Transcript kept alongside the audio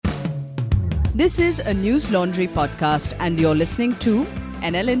This is a News Laundry podcast and you're listening to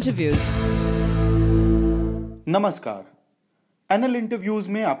NL Interviews. नमस्कार, NL interviews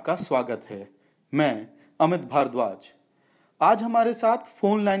में आपका स्वागत है। मैं अमित भारद्वाज। आज हमारे साथ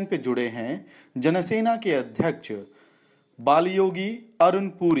फोन लाइन पे जुड़े हैं जनसेना के अध्यक्ष बालयोगी अरुण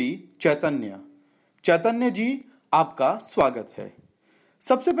पुरी चैतन्य जी, आपका स्वागत है।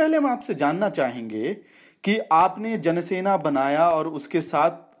 सबसे पहले हम आपसे जानना चाहेंगे कि आपने जनसेना बनाया और उसके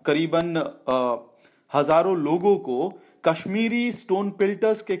साथ करीबन हजारों लोगों को कश्मीरी स्टोन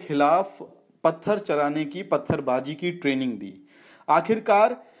पिल्टर्स के खिलाफ पत्थरबाजी की ट्रेनिंग दी।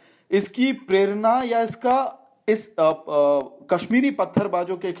 आखिरकार इसकी प्रेरणा या इस कश्मीरी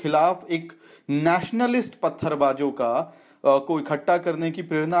पत्थरबाजों के खिलाफ एक नेशनलिस्ट पत्थरबाजों को इकट्ठा करने की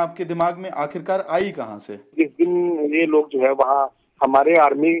प्रेरणा आपके दिमाग में आखिरकार आई कहाँ से? जिस दिन ये लोग जो है वहाँ हमारे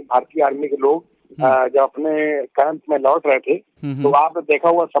भारतीय आर्मी के लोग जब अपने कैंप में लौट रहे थे तो आपने देखा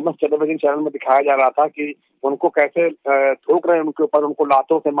हुआ समस्त टेलीविजन चैनल में दिखाया जा रहा था कि उनको कैसे ठोक रहे हैं, उनके ऊपर उनको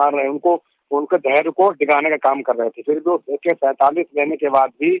लातों से मार रहे हैं, उनके धैर्य को डिगाने का काम कर रहे थे। फिर भी वो AK-47 लेने के बाद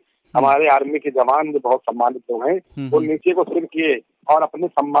भी हमारे आर्मी के जवान जो बहुत सम्मानित लोग हैं वो नीचे को सिर किए और अपने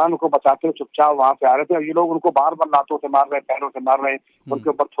सम्मान को बचाते हुए चुपचाप वहां से आ रहे थे। और ये लोग उनको बार बार लातों से मार रहे हैं, पैरों से मार रहे हैं, उनके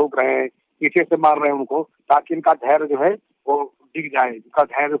ऊपर थूक रहे हैं, पीछे से मार रहे हैं उनको, ताकि इनका धैर्य जो है वो डिग जाए, इनका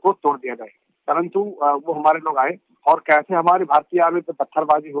धैर्य को तोड़ दिया जाए। परंतु वो हमारे लोग आए और कैसे हमारी भारतीय आर्मी पे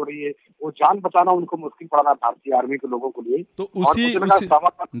पत्थरबाजी हो रही है, वो जान बचाना उनको मुश्किल पड़ रहा है भारतीय आर्मी के लोगों के लिए। तो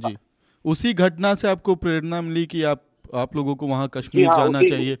उसी घटना से आपको प्रेरणा मिली कि आप लोगों को वहाँ कश्मीर जाना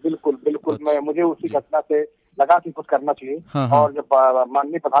चाहिए? बिल्कुल। मुझे उसी घटना से लगा कि कुछ करना चाहिए। और जब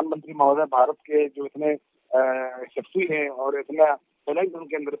माननीय प्रधानमंत्री महोदय भारत के जो इतने शक्ति है और इतना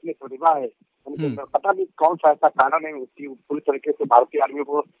उनके अंदर इतनी प्रतिभा है, उनके अंदर पता नहीं कौन सा ऐसा कारण है उसकी पूरी तरीके से भारतीय आर्मी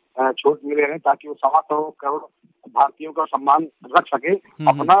को छूट मिले हैं ताकि वो 125 करोड़ भारतीयों का सम्मान रख सके,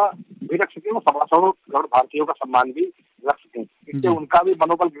 अपना भी रख सके, वो 125 करोड़ भारतीयों का सम्मान भी रख सके। इससे उनका भी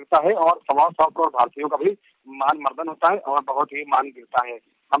मनोबल गिरता है और 125 करोड़ भारतीयों का भी मान मर्दन होता है और बहुत ही मान गिरता है।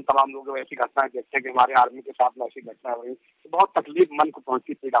 हम तमाम लोग ऐसी घटनाएं देखते हैं कि हमारे आर्मी के साथ में ऐसी घटनाएं हुई तो बहुत तकलीफ, मन को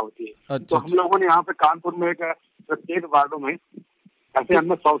पहुंचती, पीड़ा होती है। तो हम लोगों ने यहाँ पे कानपुर में एक प्रत्येक वार्डों में ऐसे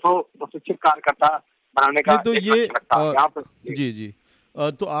हमने 100 प्रशिक्षित कार्यकर्ता बनाने का तो ये जी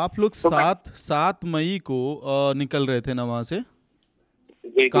तो आप लोग 7 मई को निकल रहे थे ना वहाँ से?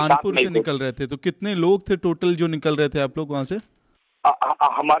 कानपुर से निकल रहे थे। तो कितने लोग थे टोटल जो निकल रहे थे आप लोग वहाँ से?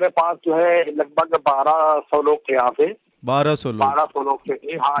 हमारे पास जो है लगभग 1200 लोग थे यहाँ पे। 1200 लोग थे।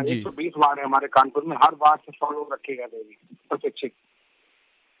 हाँ, 120 वार्ड है हमारे कानपुर में, हर वार्ड से 100 लोग रखे गए थे प्रशिक्षित।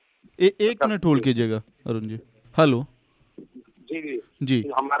 एक मिनट होल्ड कीजिएगा अरुण जी। हेलो जी।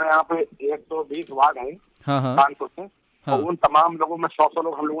 हमारे यहाँ पे 120 वार्ड है कानपुर से। तो उन तमाम लोगों में 100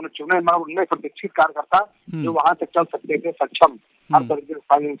 लोग हम लोगों ने चुने, मगर उनमें प्रशिक्षित कार्यकर्ता जो वहाँ से चल सकते थे, सक्षम, हर तरीके से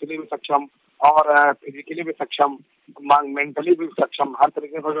फाइनेंशियली भी सक्षम और फिजिकली भी सक्षम, मेंटली भी सक्षम, हर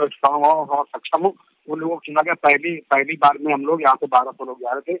तरीके से जो स्ट्रॉन्ग हो और सक्षम हो, उन लोगों को चुना गया। पहली बार में हम लोग यहाँ से 1200 लोग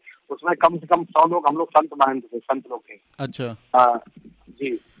जा रहे थे, उसमें कम से कम 100 लोग हम लोग संत लोग थे। अच्छा। हाँ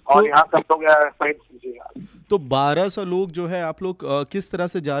जी। और यहाँ सब लोग तो 1200 लोग जो है आप लोग किस तरह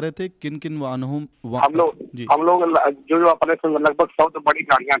से जा रहे थे? किन वाहनों? हम लोग जो अपने से लगभग 100 तो बड़ी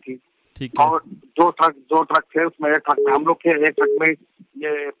गाड़ियाँ थी, ठीक है, और दो ट्रक थे। उसमें एक ट्रक में हम लोग थे, एक ट्रक में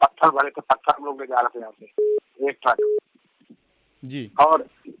ये पत्थर भरे थे, पत्थर हम लोग ले जा रहे थे यहाँ से, एक ट्रक जी।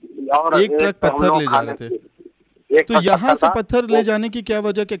 और एक ट्रक पत्थर ले जा रहे थे। तो यहाँ से पत्थर ले जाने की क्या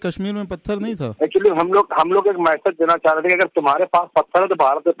वजह? कि कश्मीर में पत्थर नहीं था? एक्चुअली हम लोग एक मैसेज देना चाह रहे थे कि अगर तुम्हारे पास पत्थर है तो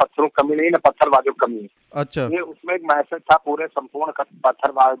भारत में पत्थरों की कमी नहीं है, ना पत्थरबाजियों की कमी है। अच्छा। ये उसमें एक मैसेज था पूरे संपूर्ण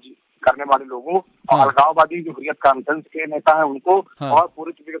पत्थरबाजी करने वाले लोगों और अलगाववादी जो हुर्रियत कॉन्फ्रेंस के नेता है उनको, और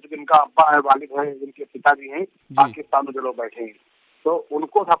पूरी तरीके से जिनका अब्बा है, वालिद है, जिनके पिताजी हैं पाकिस्तान में जो लोग बैठे हैं, तो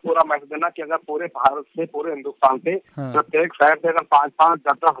उनको था पूरा मैसेज देना कि अगर पूरे भारत से, पूरे हिंदुस्तान से प्रत्येक शहर से अगर 5-5,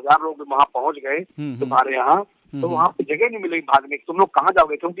 10-10 हजार लोग वहाँ पहुँच गए तुम्हारे यहाँ, तो वहाँ पे जगह नहीं मिलेगी भागने की, तुम लोग कहाँ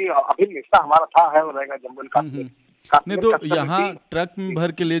जाओगे? क्योंकि अभी हिस्सा हमारा था है और रहेगा जम्मू कश्मीर। नहीं तो यहाँ ट्रक में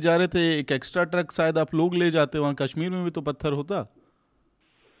भर के ले जा रहे थे, एक एक्स्ट्रा ट्रक शायद आप लोग ले जाते, वहाँ कश्मीर में भी तो पत्थर होता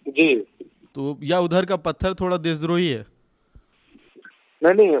जी। तो या उधर का पत्थर थोड़ा देशद्रोही है?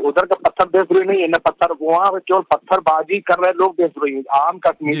 नहीं, उधर का पत्थर देशद्रोही नहीं है ना, पत्थर वहाँ केवल पत्थरबाजी कर रहे लोग देशद्रोही है। आम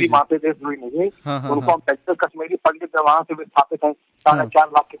कश्मीरी वहाँ पे देशद्रोही नहीं है। उनको हम कश्मीरी पंडित वहाँ से विस्थापित हैं 4.5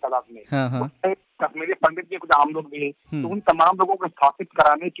 लाख की तादाद में। कश्मीरी पंडित भी कुछ आम लोग भी हैं। तो उन तमाम लोगों को स्थापित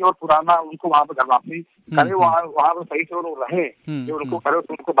कराने की और पुराना उनको वहाँ पे घर वापसी करे, वहाँ पे सही से लोग रहे, जो उनको करे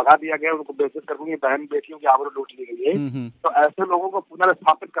उनको भगा दिया गया, उनको बेइज्जत कर दी, बहन बेटियों की आबरू लूट ली गई है। तो ऐसे लोगों को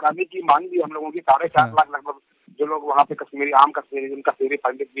पुनर्स्थापित कराने की मांग भी हम लोगों की 4.5 लाख लगभग जो लोग वहाँ पे आम कश्मीरी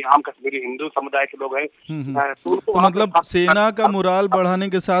पंडित भी आम कश्मीरी हिंदू समुदाय के लोग हैं। तो मतलब सेना का मोराल बढ़ाने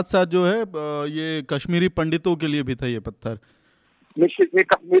के साथ साथ जो है ये कश्मीरी पंडितों के लिए भी था ये पत्थर। निश्चित, ये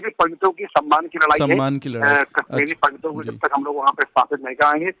कश्मीरी पंडितों की सम्मान की लड़ाई है। कश्मीरी पंडितों को जब तक हम लोग वहाँ पे स्थापित नहीं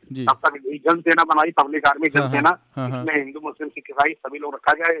कराएंगे तब तक जनसेना बनाई, पब्लिक आर्मी जनसेना, इसमें हिंदू मुस्लिम सिख ईसाई सभी लोग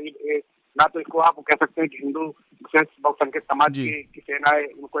रखा गया। ना तो इसको आप कह सकते हैं कि हिंदू बहुसंख्यक समाज की सेना है,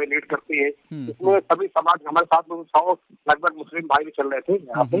 उनको लीड करती है। इसमें सभी समाज हमारे साथ में 100 लगभग मुस्लिम भाई भी चल रहे थे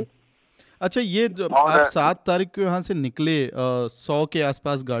यहाँ पे। अच्छा, ये जो आप 7 तारीख को यहाँ से निकले 100 के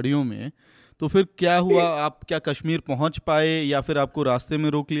आसपास गाड़ियों में, तो फिर क्या हुआ? आप क्या कश्मीर पहुंच पाए या फिर आपको रास्ते में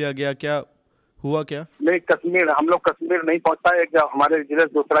रोक लिया गया? क्या हुआ? क्या नहीं, हम लोग कश्मीर नहीं पहुंच पाए। हमारे जिले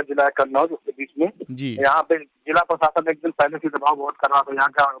दूसरा जिला है कन्नौज, उसके बीच में जी यहाँ पे जिला प्रशासन एक दिन पहले से दबाव बहुत कर रहा था। यहाँ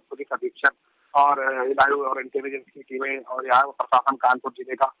का पुलिस अधीक्षक और इलायू और इंटेलिजेंस की टीमें और यहाँ प्रशासन कानपुर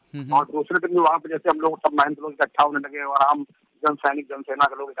जिले का। और दूसरे दिन वहाँ पे जैसे हम लोग सब महंत लोग इकट्ठा होने लगे और आम जन सैनिक जनसेना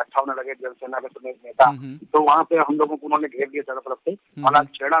के लोग इकट्ठा होने लगे, जनसेना के नेता, तो वहाँ पे हम लोगों को उन्होंने घेर लिया चारों तरफ से।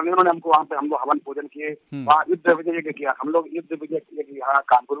 हालांकि छेड़ा नहीं, उन्होंने हमको वहाँ पे हम लोग हवन पूजन किए, वहाँ युद्ध विजय किया। हम लोग युद्ध विजय यहाँ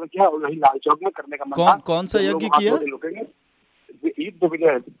कानपुर में किया और यही लाल चौक में करने का मन था। कौन सा यज्ञ किया? युद्ध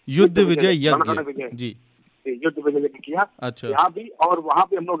विजय जी, युद्ध विजय किया। अच्छा, यहाँ भी और वहाँ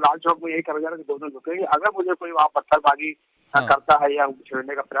भी हम लोग लाल चौक में यही कर रहे थे, दोनों रुकेंगे। अगर मुझे कोई वहाँ पत्थरबाजी करता है या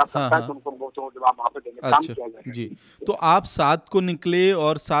छेड़ने का प्रयास करता है तो उनको जवाब वहाँ पे देने का काम किया जाएगा। जी, तो आप 7 को निकले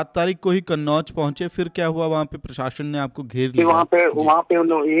और 7 तारीख को ही कन्नौज पहुंचे, फिर क्या हुआ? वहाँ पे प्रशासन ने आपको घेर लिया? वहाँ पे हम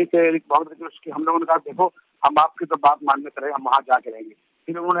लोग यही से हम लोगों ने कहा देखो हम आपकी तो बात मानने से रहे, हम वहाँ जाके रहेंगे।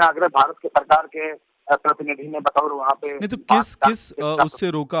 फिर उन्होंने आग्रह भारत के सरकार के प्रतिनिधि ने बतौर वहाँ पे नहीं, तो किस उससे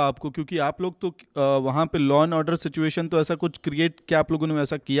रोका आपको? क्योंकि आप लोग तो वहाँ पे लॉ एंड ऑर्डर सिचुएशन तो ऐसा कुछ क्रिएट, क्या आप लोगों ने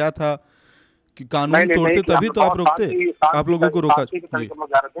ऐसा किया था कि कानून तोड़ते तभी तो आप रोकते? आप लोगों को रोका?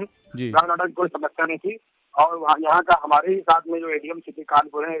 जी, लॉ एंड ऑर्डर की कोई समस्या नहीं थी। और यहाँ का हमारे ही साथ में जो एडीएम सिटी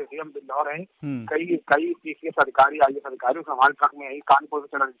कानपुर है, एडीएम बिल्लौर है, कई पीसीएस अधिकारी, आईएएस अधिकारी हमारे ट्रक में ही कानपुर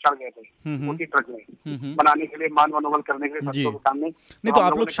से चढ़ गए थे, उसी ट्रक में बनाने के लिए, मान मनोबल करने के लिए सबके सामने। नहीं, तो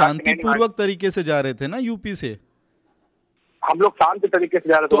आप लोग शांतिपूर्वक तरीके से जा रहे थे ना यूपी से? हम लोग शांति तरीके से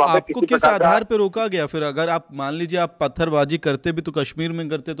जा रहे थे। तो आपको किस आधार पे रोका गया फिर? अगर आप मान लीजिए आप पत्थरबाजी करते भी तो कश्मीर में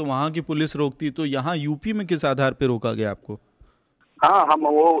करते तो वहाँ की पुलिस रोकती, तो यहाँ यूपी में किस आधार पे रोका गया आपको? हाँ,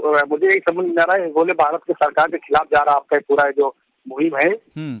 मुझे यही समझ नहीं आ रहा है। बोले भारत की सरकार के खिलाफ जा रहा आपका पूरा जो मुहिम है,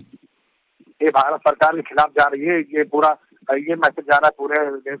 ये भारत सरकार के खिलाफ जा रही है। ये पूरा ये मैसेज जा रहा है पूरे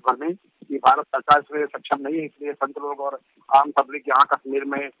देश भर में कि भारत सरकार इसमें सक्षम नहीं है, इसलिए संत लोग और आम पब्लिक यहाँ कश्मीर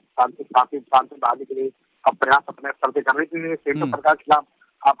में शांति बहाली के लिए अब प्रयास अपने स्तर पे कर रही थी। केंद्र सरकार के खिलाफ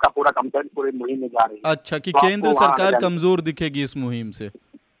आपका पूरा कंपेन पूरी मुहिम में जा रही है। अच्छा, कि केंद्र सरकार कमजोर दिखेगी इस मुहिम से?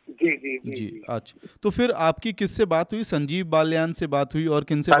 जी। अच्छा, तो फिर आपकी किससे बात हुई? संजीव बालियान से बात हुई और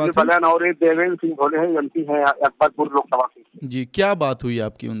किन से बात हुई? संजीव बालियान और एक देवेंद्र सिंह भोले हैं, एमपी हैं अकबरपुर लोकसभा से। जी, क्या बात हुई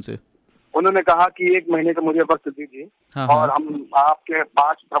आपकी उनसे? उन्होंने कहा कि 1 महीने का मुझे वक्त दीजिए और हम आपके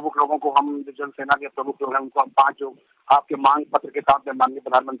 5 प्रमुख लोगों को, हम जनसेना के प्रमुख लोग हैं उनको हम 5 जो आपके मांग पत्र के साथ में माननीय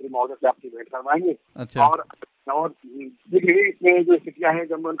प्रधानमंत्री महोदय से आपकी भेंट करवाएंगे। अच्छा। और इसमें जो स्थितियां हैं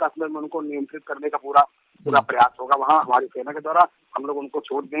जम्मू एंड कश्मीर में उनको नियंत्रित करने का पूरा प्रयास होगा। वहाँ हमारी सेना के द्वारा हम लोग उनको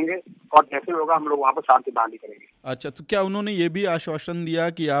छोड़ देंगे और जैसे होगा हम लोग वहाँ पर शांति बहाली करेंगे। अच्छा, तो क्या उन्होंने ये भी आश्वासन दिया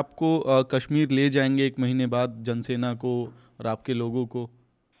कि आपको कश्मीर ले जाएंगे 1 महीने बाद, जनसेना को और आपके लोगों को?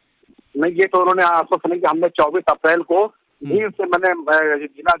 नहीं, ये तो उन्होंने आश्वासन कि हमने 24 अप्रैल को भीड़ से मैंने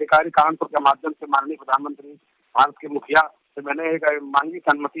जिलाधिकारी कानपुर के माध्यम से माननीय प्रधानमंत्री भारत के मुखिया से मैंने एक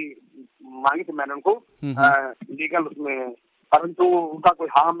अनुमति मांगी थी मैंने उनको लीगल उसमें, परंतु उनका कोई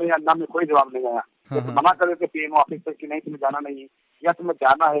हाँ में या ना में कोई जवाब नहीं आया। तो मना कर देते पीएम ऑफिस से कि नहीं तुम्हें जाना नहीं है या तुम्हें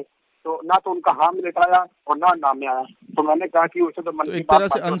जाना है, तो ना तो उनका हाँ में लेकर आया और ना में आया। तो मैंने कहा कि उसे तो एक तरह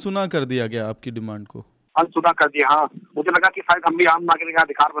से अनसुना कर दिया गया आपकी डिमांड को? अनसुना कर दिया। हाँ, मुझे लगा कि शायद हम भी आम नागरिक का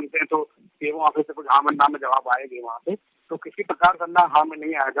अधिकार बनते हैं तो पीएम ऑफिस से कुछ हाँ में ना में जवाब आएगी वहाँ पे, तो किसी प्रकार का ना हाँ में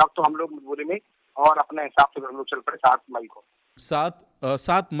नहीं आया जवाब। तो हम लोग मजबूरी में और अपने हिसाब से हम लोग चल पड़े 7 मई को।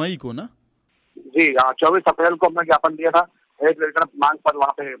 7 मई को ना? जी हाँ, 24 अप्रैल को हमने ज्ञापन दिया था एक लेटर मांग पर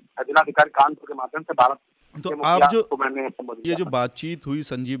वहाँ पे जिलाधिकारी कानपुर के माध्यम से भारत। तो आप जो ये जो बातचीत हुई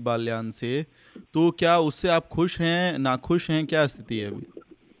संजीव बालियान से, तो क्या उससे आप खुश हैं, नाखुश हैं, क्या स्थिति है अभी?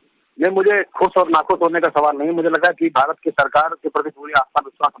 नहीं, मुझे खुश और नाखुश होने का सवाल नहीं। मुझे लगा कि भारत की सरकार के प्रति पूरी आस्था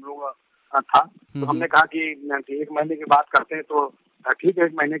विश्वास हम लोग था, तो हमने कहा कि 1 महीने की बात करते हैं तो ठीक है,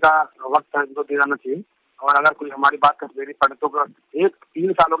 1 महीने का वक्त इनको दिया जाना चाहिए। और अगर कोई हमारी बात कश्मीरी पंडितों का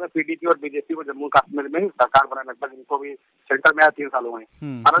 3 सालों में पीडीपी और बीजेपी को जम्मू कश्मीर में सरकार बनाने लगभग इनको भी सेंटर में आया 3 सालों में,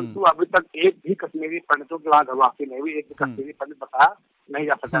 परंतु अभी तक एक भी कश्मीरी पंडितों के वहाँ घर वापसी नहीं हुई, एक भी कश्मीरी पंडित बताया नहीं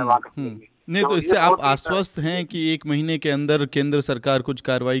जा सकता है वहाँ कश्मीर में। नहीं, तो इससे आप आश्वस्त हैं कि 1 महीने के अंदर केंद्र सरकार कुछ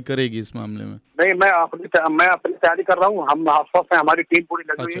कार्रवाई करेगी इस मामले में? नहीं, मैं अपनी तैयारी कर रहा हूँ, हम आश्वस्त हैं, हमारी टीम पूरी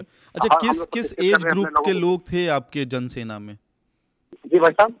लगी हुई है। अच्छा, किस एज ग्रुप के लोग थे आपके जनसेना में? जी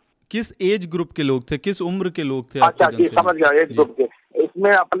भाई साहब, किस एज ग्रुप के लोग थे, किस उम्र के लोग थे? अच्छा जी, समझ गया, एज ग्रुप के।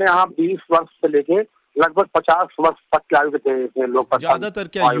 इसमें अपने यहाँ 20 वर्ष से लेके लगभग 50 वर्ष तक के आयु के थे लोग। ज्यादातर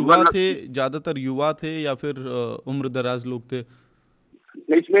क्या युवा थे? ज्यादातर युवा थे या फिर उम्र दराज लोग थे?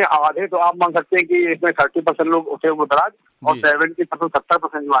 इसमें आधे तो आप मान सकते हैं कि इसमें 30% लोग थे उम्र दराज और 70%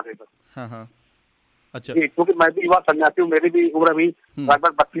 70% युवा थे। हाँ हाँ, अच्छा। क्योंकि मैं भी युवा सन्यासी हूँ, मेरी भी उम्र अभी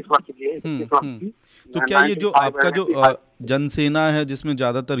लगभग 32 वर्ष की है, 21 वर्ष की। तो क्या ये जो आपका जो जनसेना है जिसमें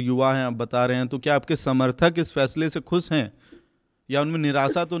ज्यादातर युवा हैं आप बता रहे हैं, तो क्या आपके समर्थक इस फैसले से खुश हैं या उनमें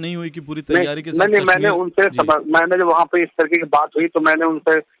निराशा तो नहीं हुई कि पूरी तैयारी के साथ? नहीं, मैंने जब वहाँ पे इस तरीके की बात हुई तो मैंने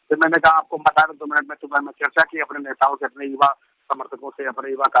उनसे, फिर मैंने कहा आपको बता रहा, तो मैं चर्चा की अपने नेताओं से, अपने युवा समर्थकों से,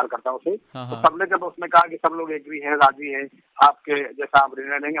 अपने युवा कार्यकर्ताओं से। तो सबने जब उसमें कहा कि सब लोग एग्री हैं, राजी हैं, आपके जैसा आप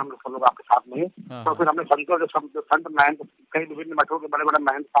निर्णय लेंगे हम लोग सब लोग आपके साथ में हैं। तो फिर हमने संतों जो संत महंत, कई विभिन्न मठों के बड़े बड़े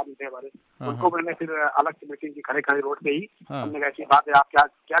महंत साहब थे हमारे, उनको मैंने फिर अलग से मीटिंग की, खड़े रोड पे ही। हमने कहा ऐसी बात है, आप क्या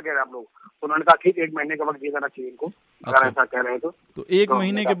कह रहे हैं आप लोग? उन्होंने कहा ठीक, 1 महीने का वक्त दिया जाना चाहिए इनको, अगर ऐसा कह रहे हैं तो 1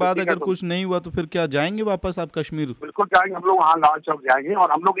 महीने के बाद अगर कुछ नहीं हुआ तो फिर क्या जाएंगे वापस आप कश्मीर? बिल्कुल जाएंगे हम लोग, वहाँ लाल चौक जाएंगे।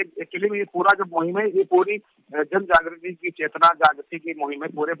 और हम लोग एक्चुअली में ये पूरा जो मुहिम है, ये पूरी जन जागृति की चेतना जागृति की मुहिम है,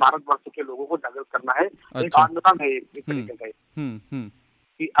 पूरे भारतवर्ष के लोगों को जागृत करना है। एक आंदोलन है इस तरीके का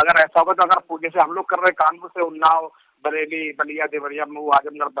कि अगर ऐसा होगा तो, अगर जैसे हम लोग कर रहे हैं कानपुर से उन्नाव, बरेली, बलिया, देवरिया, मऊ,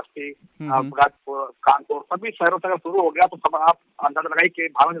 आजमगढ़, बस्ती, कानपुर, सभी शहरों से अगर शुरू हो गया तो सब आप अंदाजा लगाइए कि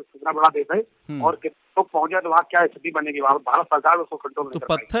भारत कितना बड़ा देश है और तो पहुंच जाए तो वहाँ क्या स्थिति बनेगी, भारत सरकार उसको कंट्रोल तो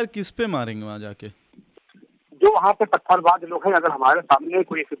पत्थर किस पे मारेंगे वहाँ जाके? जो वहाँ पे पत्थरबाज लोग हैं, अगर हमारे सामने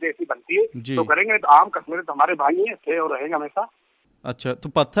कोई स्थिति ऐसी बनती है तो करेंगे। तो आम कश्मीरी तो हमारे भाई हैं, थे और रहेंगे हमेशा। अच्छा, तो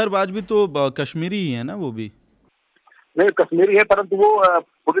पत्थरबाज भी तो कश्मीरी ही है ना? वो भी नहीं, कश्मीरी है, परंतु वो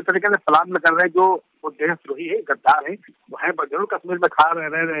पूरी तरीके से सलाम में कर रहे हैं, जो वो देशद्रोही है, गद्दार है, वो है जरूर कश्मीर में खा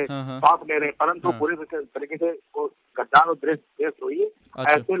रहे रहे सांप ले रहे हैं, परंतु पूरी तरीके से वो गद्दार और देशद्रोही है।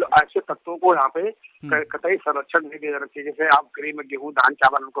 ऐसे तत्वों को यहाँ पे कतई संरक्षण नहीं दिया जाना चाहिए। जैसे आप गरीब में गेहूं, धान,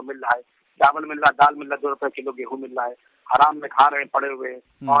 चावल उनको मिल रहा है, चावल मिल रहा है, दाल मिल रहा है, 2 रुपए किलो गेहूं मिल रहा है, हराम में खा रहे हैं पड़े हुए,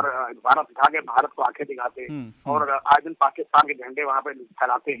 और भारत दिखा के भारत को आंखें दिखाते हैं और आज दिन पाकिस्तान के झंडे वहाँ पे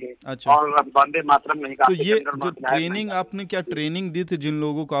फैलाते हैं। अच्छा। और वंदे मातरम नहीं गाते। तो ये जो ट्रेनिंग आपने क्या ट्रेनिंग दी थी जिन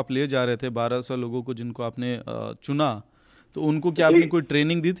लोगों को आप ले जा रहे थे, 1200 लोगों को जिनको आपने चुना, तो उनको क्या आपने कोई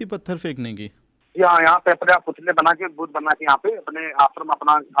ट्रेनिंग दी थी पत्थर फेंकने की? यहाँ पे अपने आप पुतले बना के, बुद्ध बना के यहाँ पे अपने आश्रम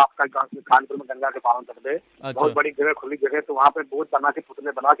अपना आपका कानपुर में गंगा के पावन तट पे बहुत बड़ी जगह, खुली जगह, तो वहाँ पे बुद्ध बना के,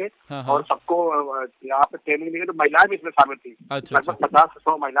 पुतले बना के और सबको यहाँ पे ट्रेनिंग दी। तो महिलाएं भी इसमें शामिल थी, लगभग 50 से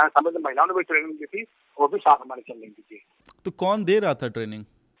 100 महिलाएं शामिल थी। महिलाओं ने भी ट्रेनिंग दी थी, वो भी साथ हमारे चलने की थी। तो कौन दे रहा था ट्रेनिंग?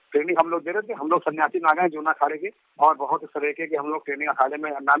 हम लोग दे रहे थे, हम लोग सन्यासी नागा हैं जूना अखाड़े के, और बहुत इस तरह के हम लोग ट्रेनिंग अखाड़े में,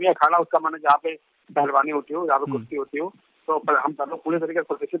 नामी अखाड़ा उसका माने जहाँ पे पहलवानी होती हो, जहाँ पे कुश्ती होती हो, तो हम सब लोग पूरे तरीके से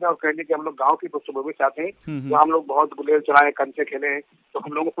प्रशिक्षित है। और कहने के हम लोग गांव की पृष्ठभूमि से आते हैं, तो हम लोग बहुत गुलेल चलाए, कंचे खेले हैं, तो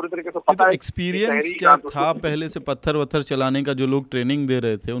हम लोगों को पूरी तरीके से पता है। एक्सपीरियंस क्या था पहले से पत्थर वत्थर चलाने का? जो लोग ट्रेनिंग दे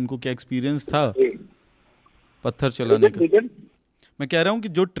रहे थे उनको क्या एक्सपीरियंस था पत्थर चलाने का? मैं कह रहा हूँ कि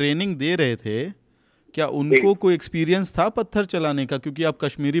जो ट्रेनिंग दे रहे थे क्या उनको कोई एक्सपीरियंस था पत्थर चलाने का? क्योंकि आप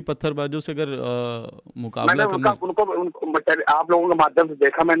कश्मीरी पत्थरबाजों से अगर मुकाबला उनको आप लोगों के माध्यम से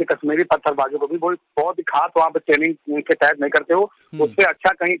देखा मैंने, कश्मीरी पत्थरबाजों को भी बहुत ही खास वहाँ पे ट्रेनिंग के तहत नहीं करते हो, उससे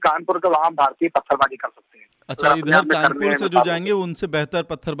अच्छा कहीं कानपुर के वहाँ भारतीय पत्थरबाजी कर सकते हैं। अच्छा, इधर कानपुर से जो जाएंगे उनसे बेहतर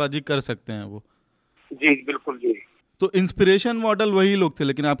पत्थरबाजी कर सकते हैं वो? जी बिल्कुल जी। तो इंस्पिरेशन मॉडल वही लोग थे,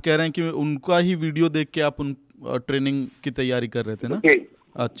 लेकिन आप कह रहे हैं कि उनका ही वीडियो देख के आप उन ट्रेनिंग की तैयारी कर रहे थे ना?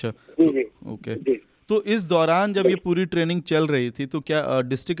 अच्छा, ओके। तो इस दौरान जब ये पूरी ट्रेनिंग चल रही थी तो क्या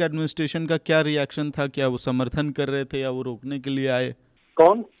डिस्ट्रिक्ट एडमिनिस्ट्रेशन का क्या रिएक्शन था? क्या वो समर्थन कर रहे थे या वो रोकने के लिए आए?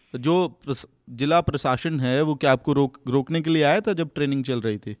 कौन? जो जिला प्रशासन है वो क्या आपको रोकने के लिए आया था जब ट्रेनिंग चल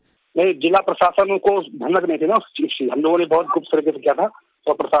रही थी? नहीं, जिला प्रशासन को भनक नहीं थी ना उस चीज की, हम लोगों ने बहुत गुप्त तरीके से किया था,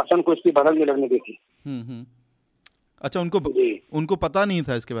 तो प्रशासन को इसकी भनक नहीं लगने दी थी। अच्छा, उनको पता नहीं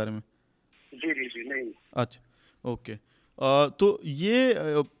था इसके बारे में? जी नहीं। अच्छा, ओके। तो ये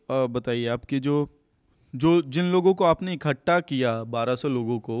बताइए आपकी जो जिन लोगों को आपने इकट्ठा किया, 1200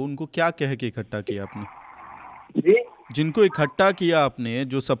 लोगों को, उनको क्या कह के इकट्ठा किया आपने? जी, जिनको इकट्ठा किया आपने,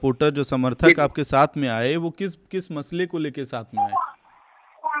 जो सपोर्टर, जो समर्थक आपके साथ में आए, वो किस मसले को लेके साथ में आए?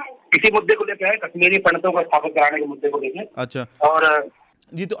 इसी मुद्दे को लेकर आए, कश्मीरी पंडितों को स्थापित कराने के मुद्दे को लेकर। अच्छा, और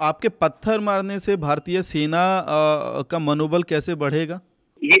जी, तो आपके पत्थर मारने से भारतीय सेना का मनोबल कैसे बढ़ेगा?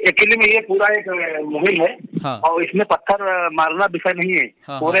 ये एक्चुअली में ये पूरा एक मुहिम है। हाँ। और इसमें पत्थर मारना विषय नहीं है।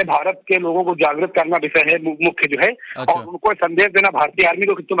 हाँ, पूरे भारत के लोगों को जागरूक करना विषय है मुख्य जो है। अच्छा। और उनको संदेश देना भारतीय आर्मी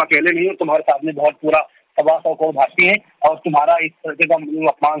को कि तुम अकेले नहीं हो, तुम्हारे साथ में बहुत पूरा 125 करोड़ भारतीय है और तुम्हारा इस तरीके का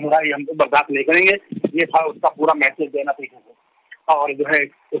अपमान हो रहा है, ये हम तो बर्दाश्त नहीं करेंगे। ये था उसका पूरा मैसेज देना पीछे से। और जो है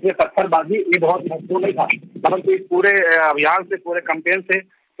उसमें पत्थरबाजी ये बहुत महत्वपूर्ण नहीं था, परंतु इस पूरे अभियान से, पूरे कैंपेन से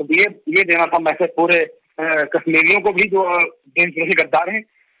तो ये देना था मैसेज पूरे कश्मीरियों को भी जो देशद्रोही गद्दार हैं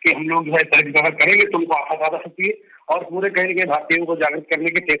कि हम लोग जो है सख्त करेंगे, तुमको आफत आ सकती है। और पूरे कहीं न कहीं भारतीयों को जागृत करने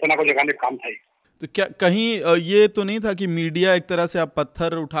की चेतना को जगाने का काम था। तो क्या कहीं ये तो नहीं था कि मीडिया एक तरह से आप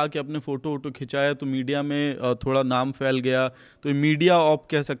पत्थर उठा के अपने फोटो खिंचाया तो मीडिया में थोड़ा नाम फैल गया, तो मीडिया आप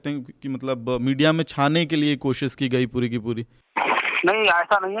कह सकते हैं कि मतलब मीडिया में छाने के लिए कोशिश की गई पूरी की पूरी? नहीं,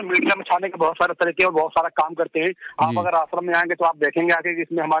 ऐसा नहीं है। मीडिया में छाने के बहुत सारे तरीके और बहुत सारा काम करते हैं। आप अगर आश्रम में आएंगे तो आप देखेंगे आके कि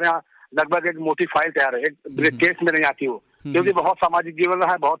इसमें हमारे यहाँ लगभग एक मोटी फाइल तैयार है, एक केस में नहीं आती हो, क्योंकि बहुत सामाजिक जीवन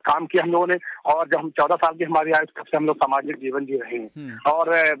रहा है, बहुत काम किया हम लोगों ने। और जब हम 14 साल की हमारी आयु तब से हम लोग सामाजिक जीवन जी रहे हैं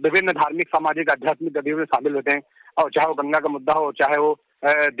और विभिन्न धार्मिक, सामाजिक, आध्यात्मिक गतिविधियों में शामिल होते हैं। और चाहे वो गंगा का मुद्दा हो, चाहे वो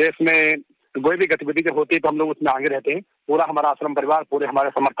देश में कोई भी गतिविधि जब होती है तो हम लोग उसमें आगे रहते हैं। पूरा हमारा आश्रम परिवार, पूरे हमारे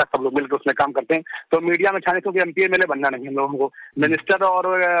समर्थक सब लोग मिलकर उसमें काम करते हैं। तो मीडिया में छाने, क्योंकि एमपी एमएलए बनना नहीं है हम लोगों को, मिनिस्टर और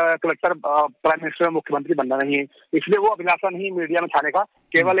कलेक्टर, प्राइम मिनिस्टर, मुख्यमंत्री बनना नहीं है, इसलिए वो अभिलाषा नहीं मीडिया में छाने का,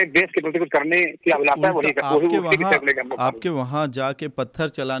 केवल एक देश के प्रति कुछ करने की अभिलाषा है। वही आपके वहाँ जाके पत्थर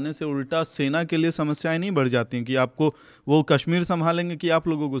चलाने से उल्टा सेना के लिए समस्याएं नहीं बढ़ जाती हैं कि आपको वो कश्मीर संभालेंगे कि आप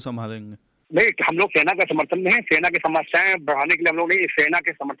लोगों को संभालेंगे? नहीं, हम लोग सेना का समर्थन में है। सेना की समस्याएं बढ़ाने के लिए हम लोग नहीं, सेना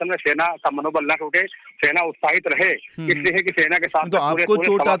के समर्थन में, सेना का मनोबल न टूटे, सेना उत्साहित रहे, इसलिए है कि सेना के साथ। तो आपको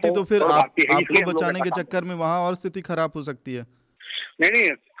चोट आती तो फिर आपको बचाने के चक्कर में वहाँ और स्थिति खराब हो सकती है। नहीं,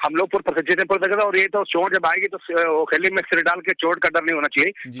 हम लोग पूरे प्रशिक्षित हैं। और ये तो चोट जब आएगी तो खेली में सिर डाल के चोट का डर नहीं होना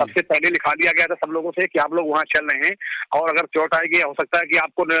चाहिए। सबसे पहले लिखा दिया गया था सब लोगों से कि आप लोग वहाँ चल रहे हैं और अगर चोट आएगी, हो सकता है कि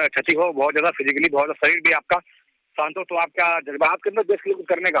आपको क्षति हो बहुत ज्यादा, फिजिकली बहुत ज्यादा, शरीर भी आपका शांत हो, तो आपका जज्बा आपके अंदर देश के लिए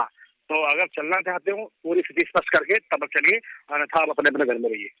करने का। तो अगर चलना चाहते हो पूरी स्थिति स्पष्ट करके तब चलिए, अन्यथा आप अपने अपने घर में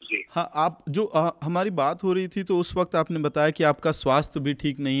रहिए। जी हाँ, आप जो हमारी बात हो रही थी तो उस वक्त आपने बताया कि आपका स्वास्थ्य भी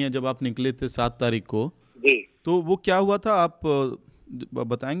ठीक नहीं है जब आप निकले थे 7 तारीख को। जी, तो वो क्या हुआ था, आप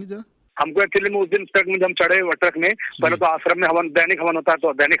बताएंगे जरा? हमको एक्चुअली में उस दिन ट्रक में हम चढ़े ट्रक में, पहले तो आश्रम में हवन, दैनिक हवन होता है,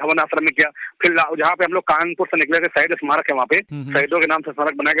 तो दैनिक हवन आश्रम में किया। फिर जहाँ पे हम लोग कानपुर से निकले थे, शहीद स्मारक है, वहाँ पे शहीदों के नाम से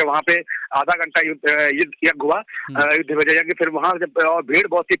स्मारक बनाया गया, वहाँ पे आधा घंटा यज्ञ हुआ, युद्ध विजय यज्ञ। फिर वहाँ जब भीड़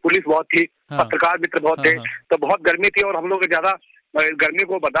बहुत थी, पुलिस बहुत थी, पत्रकार मित्र बहुत थे, तो बहुत गर्मी थी और हम लोग ज्यादा गर्मी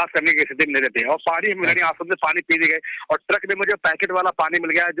को बर्दाश्त करने की स्थिति में नहीं रहते। और पानी मिलने आश्रम से पानी पीने गए और ट्रक में मुझे पैकेट वाला पानी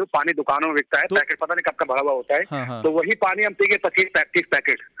मिल गया, जो पानी दुकानों में बिकता है, पैकेट पता नहीं कब का भरा हुआ होता है। तो वही पानी हम पी गए 25-30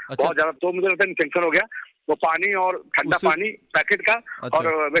 पैकेट, बहुत ज्यादा। तो मुझे लगता है इन्फेक्शन हो गया। वो पानी और ठंडा पानी पैकेट का,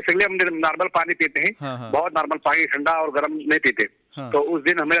 और बेसिकली हम नॉर्मल पानी पीते हैं, बहुत नॉर्मल पानी, ठंडा और गर्म नहीं पीते। तो उस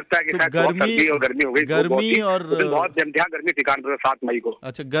दिन हमें लगता है कि शायद बहुत सर्दी और गर्मी हो गई, गर्मी और बहुत जमतिया गर्मी थी कानपुर 7 मई को।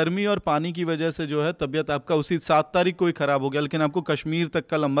 अच्छा, गर्मी और पानी की वजह से जो है तबीयत आपका उसी 7 तारीख को ही खराब हो गया, लेकिन आपको कश्मीर तक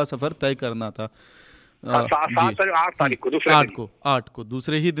का लंबा सफर तय करना था। 8 तारीख को, 8 को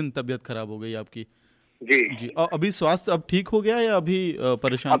दूसरे ही दिन तबीयत खराब हो गई आपकी। जी। और अभी स्वास्थ्य अब ठीक हो गया या अभी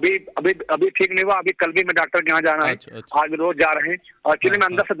परेशान? अभी ठीक नहीं हुआ। अभी कल भी मैं डॉक्टर के यहाँ जाना है। अच्छा। आज रोज जा रहे हैं। एक्चुअली में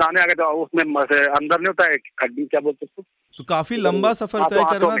अंदर से दाने आ गए, तो उसमें अंदर नहीं होता है हड्डी, क्या बोलते हैं, तो काफी लंबा सफर तय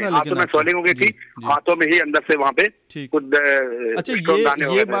करना था। लेकिन हाथों में स्वेलिंग हो गई थी, हाथों में ही अंदर से वहाँ पे कुछ। अच्छा,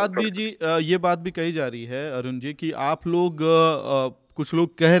 ये बात भी कही जा रही है अरुण जी कि आप लोग कुछ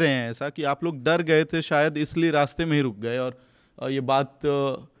लोग कह रहे हैं ऐसा कि आप लोग डर गए थे शायद, इसलिए रास्ते में ही रुक गए और ये बात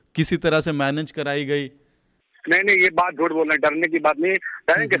किसी तरह से मैनेज कराई गई। नहीं, ये बात झूठ बोल रहे हैं, डरने की बात नहीं है।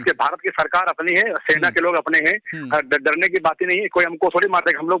 डरें किसके? भारत की सरकार अपनी है, सेना के लोग अपने हैं, डरने की बात ही नहीं है। कोई हमको थोड़ी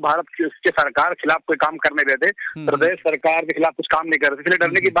मारते। हम लोग भारत की सरकार के खिलाफ कोई काम करने गए थे, प्रदेश सरकार के खिलाफ कुछ काम नहीं कर रहे थे, इसलिए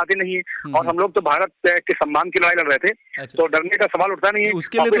डरने की बात ही नहीं है। और हम लोग तो भारत के सम्मान की लड़ाई लड़ रहे थे, तो डरने का सवाल उठता नहीं है।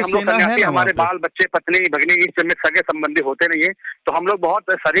 उसके लिए तो सेना है ना, हमारे बाल बच्चे, पत्नी, भगनी, इसमें सगे संबंधी होते नहीं है, तो हम लोग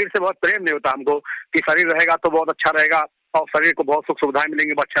बहुत शरीर से बहुत प्रेम नहीं होता हमको कि शरीर रहेगा तो बहुत अच्छा रहेगा और शरीर को बहुत सुख सुविधाएं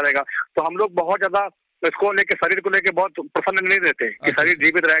मिलेंगी, बहुत अच्छा रहेगा। तो हम लोग बहुत ज्यादा इसको लेके, शरीर को लेके बहुत प्रसन्न नहीं रहते कि शरीर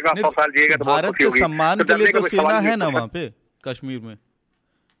जीवित रहेगा, 100 साल जिएगा तो भारत के सम्मान के लिए तो सेना है ना वहाँ पे कश्मीर में।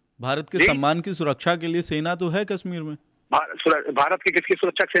 भारत के सम्मान की सुरक्षा के लिए सेना तो है कश्मीर में। भारत की किसकी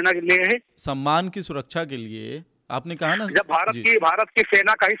सुरक्षा सेना के लिए है? सम्मान की सुरक्षा के लिए आपने कहा ना, जब भारत की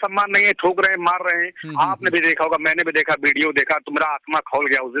सेना का ही सम्मान नहीं है, ठोक रहे हैं, मार रहे हैं। आपने भी देखा होगा, मैंने भी देखा, वीडियो देखा, तो मेरा आत्मा खौल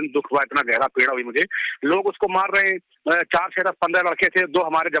गया उस दिन, दुख हुआ, इतना गहरा पीड़ा हुई मुझे। लोग उसको मार रहे हैं, 4, 6, 10, 15 लड़के थे, 2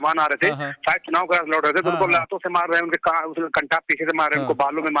 हमारे जवान आ रहे थे, शायद चुनाव का लड़ रहे थे, तो उनको लातों से मार रहे हैं, उनके कंटा पीछे से मार रहे हैं, उनको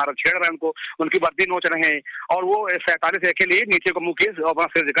बालों में मार छेड़ रहे हैं, उनको उनकी वर्दी नोच रहे हैं, और वो 47 के लिए नीचे को मुंह किए अपना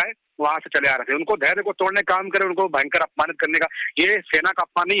सिर झुकाए वहां से चले आ रहे थे। उनको धैर्य को तोड़ने का काम करे, उनको भयंकर अपमानित करने का, ये सेना का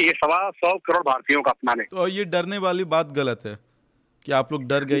अपमान नहीं, ये 125 करोड़ भारतीयों का अपमान है। तो ये डरने वाली बात गलत है कि आप लोग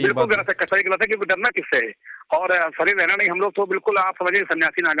डर गए। बिल्कुल गलत है, कैसा गलत है, क्योंकि डरना किससे है? और शरीर रहना नहीं, हम लोग तो बिल्कुल आप समझिए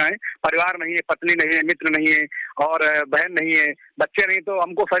सन्यासी नागा है, परिवार नहीं है, पत्नी नहीं है, मित्र नहीं है, और बहन नहीं है, बच्चे नहीं, तो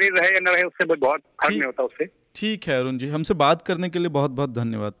हमको शरीर रहे या न रहे उससे बहुत फर्क नहीं होता उससे। ठीक है अरुण जी, हमसे बात करने के लिए बहुत बहुत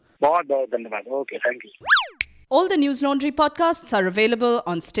धन्यवाद। बहुत बहुत धन्यवाद। Okay, thank you. All the News Laundry podcasts are available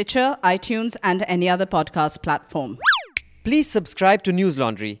on Stitcher, iTunes, and any other podcast platform. Please subscribe to News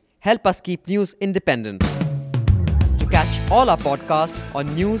Laundry. Help us keep news independent. To catch all our podcasts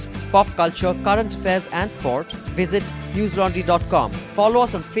on news, pop culture, current affairs, and sport, visit newslaundry.com. Follow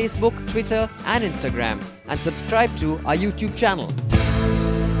us on Facebook, Twitter, and Instagram, and subscribe to our YouTube channel.